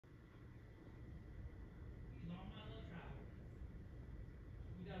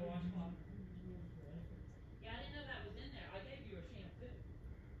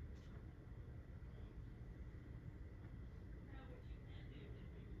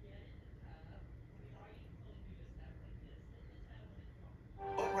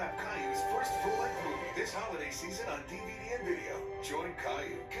season on DVD and video. Join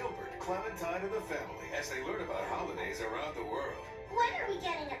Caillou, Gilbert, Clementine, and the family as they learn about holidays around the world. When are we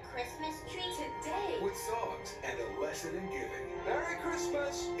getting a Christmas tree? Today. With songs and a lesson in giving. Merry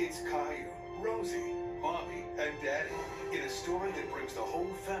Christmas! It's Caillou, Rosie, Mommy, and Daddy in a story that brings the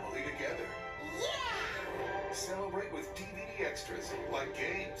whole family together. Yeah! Celebrate with DVD extras like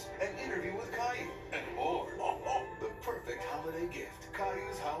games, an interview with Caillou, and more. The perfect holiday gift.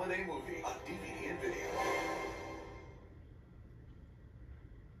 Caillou's Holiday Movie on DVD and video.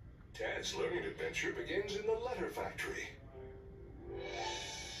 Tad's learning adventure begins in the letter factory.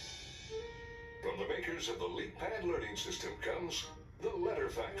 From the makers of the LeapPad learning system comes the Letter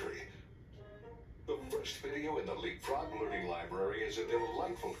Factory. The first video in the Leapfrog Learning Library is a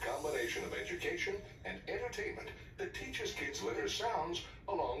delightful combination of education and entertainment that teaches kids letter sounds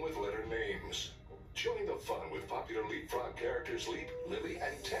along with letter names. Join the fun with popular Leapfrog characters Leap, Lily,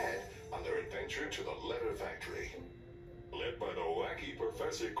 and Tad on their adventure to the Letter Factory. Led by the wacky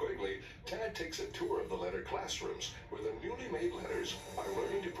Professor Quigley, Tad takes a tour of the letter classrooms where the newly made letters are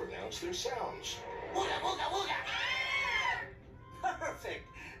learning to pronounce their sounds. Wooga, wooga, wooga! Perfect!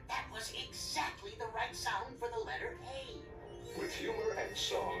 That was exactly the right sound for the letter A. With humor and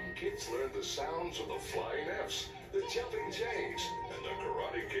song, kids learn the sounds of the flying F's, the jumping J's, and the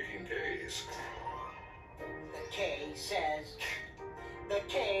karate-kicking K's. The K says... The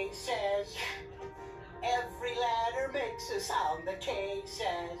K says... Every letter makes a sound, the K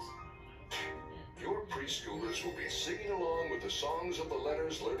says. Your preschoolers will be singing along with the songs of the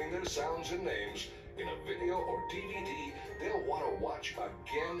letters, learning their sounds and names in a video or DVD they'll want to watch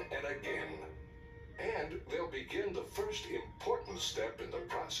again and again. And they'll begin the first important step in the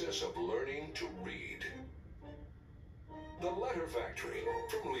process of learning to read. The Letter Factory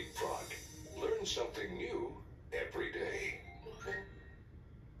from Leapfrog. Learn something new every day.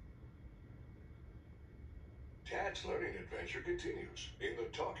 Tad's learning adventure continues in the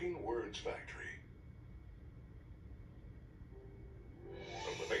Talking Words Factory.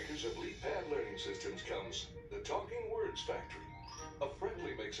 From the makers of LeapPad learning systems comes the Talking Words Factory, a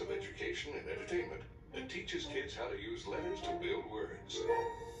friendly mix of education and entertainment that teaches kids how to use letters to build words.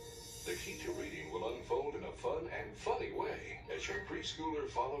 The key to reading will unfold in a fun and funny way as your preschooler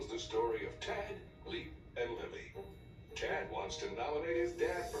follows the story of Tad, Leap, and Lily. Tad wants to nominate his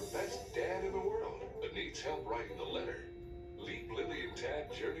dad for best dad in the world, but needs help writing the letter. Leap, Lily, and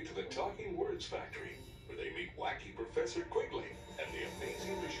Tad journey to the Talking Words Factory, where they meet wacky Professor Quigley and the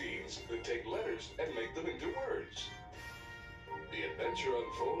amazing machines that take letters and make them into words. The adventure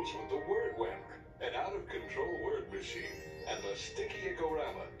unfolds with the Word Whammer, an out-of-control word machine, and the Sticky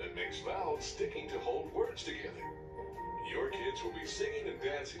Ekorama that makes vowels sticking to hold words together. Your kids will be singing and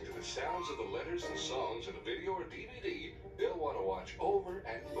dancing to the sounds of the letters and songs in a video or DVD they'll want to watch over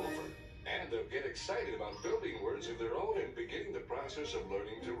and over. And they'll get excited about building words of their own and beginning the process of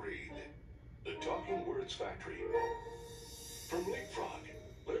learning to read. The Talking Words Factory. From Leapfrog.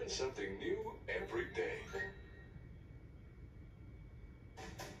 Learn something new every day.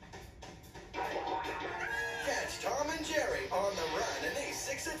 Catch Tom and Jerry on the run in these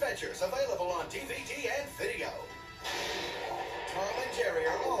 6 adventures available on DVD and video. Tom and Jerry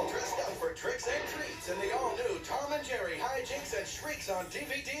are all dressed up for tricks and treats in the all-new Tom and Jerry Hijinks and Shrieks on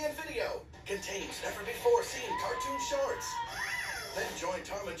DVD and video. Contains never-before-seen cartoon shorts. Then join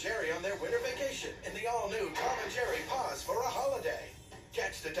Tom and Jerry on their winter vacation in the all-new Tom and Jerry Pause for a Holiday.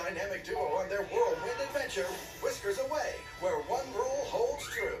 Catch the dynamic duo on their whirlwind adventure, Whiskers Away, where one rule holds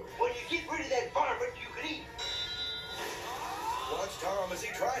true. When you get rid of that varmint, you can eat. Watch Tom as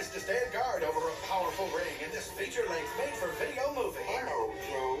he tries to stand guard over a powerful ring in this feature-length made-for-video movie. Hello,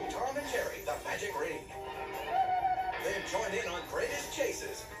 Joe. Tom and Jerry, The Magic Ring. Then join in on Greatest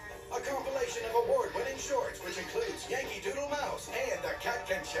Chases, a compilation of award-winning shorts which includes Yankee Doodle Mouse and The Cat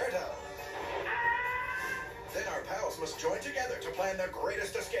Concerto. Then our pals must join together to plan their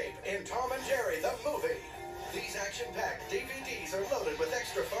greatest escape in Tom and Jerry, the movie. These action-packed DVDs are loaded with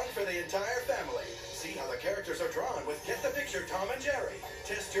extra fun for the entire family. See how the characters are drawn with Get the Picture Tom and Jerry.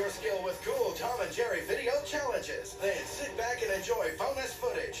 Test your skill with cool Tom and Jerry video challenges. Then sit back and enjoy bonus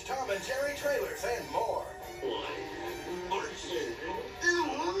footage, Tom and Jerry trailers, and more.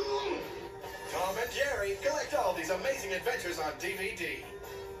 Tom and Jerry, collect all these amazing adventures on DVD.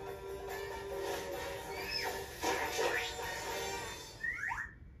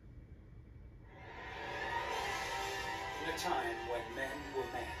 In a time when men were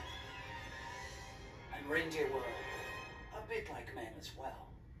men, and reindeer were a bit like men as well,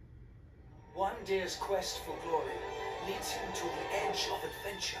 one deer's quest for glory leads him to the edge of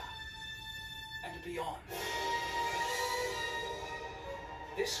adventure and beyond.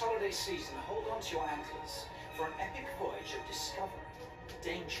 This holiday season, hold on to your antlers, for an epic voyage of discovery,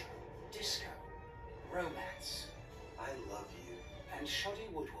 danger, disco, romance, I love you. and shoddy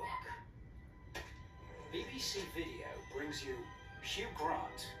woodwork. BBC Video brings you Hugh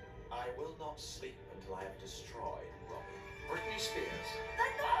Grant, I will not sleep until I have destroyed Robbie. Britney Spears, The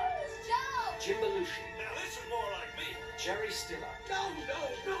nose job! Jim Belushi, Now this is more like me. Jerry Stiller, No,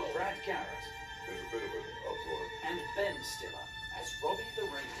 no. Brad Garrett, There's a bit of an uproar. and Ben Stiller as Robbie the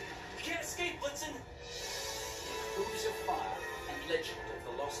Reindeer. You can't escape, Blitzen. Hooves of Fire and Legend of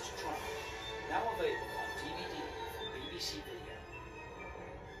the Lost Tribe. Now available on DVD from BBC Video.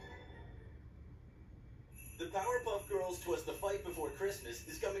 The Powerpuff Girls Twas the Fight Before Christmas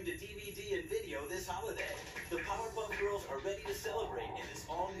is coming to DVD and video this holiday. The Powerpuff Girls are ready to celebrate in this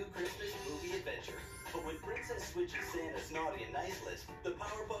all-new Christmas movie adventure. But when Princess switches Santa's naughty and nice list, the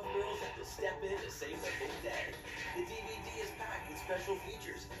Powerpuff Girls have to step in to save the big day. The DVD is packed with special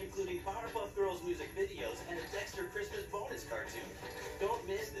features, including Powerpuff Girls music videos and a Dexter Christmas bonus cartoon. Don't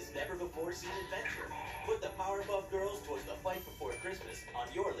miss this never-before-seen adventure. Put the Powerpuff Girls Twas the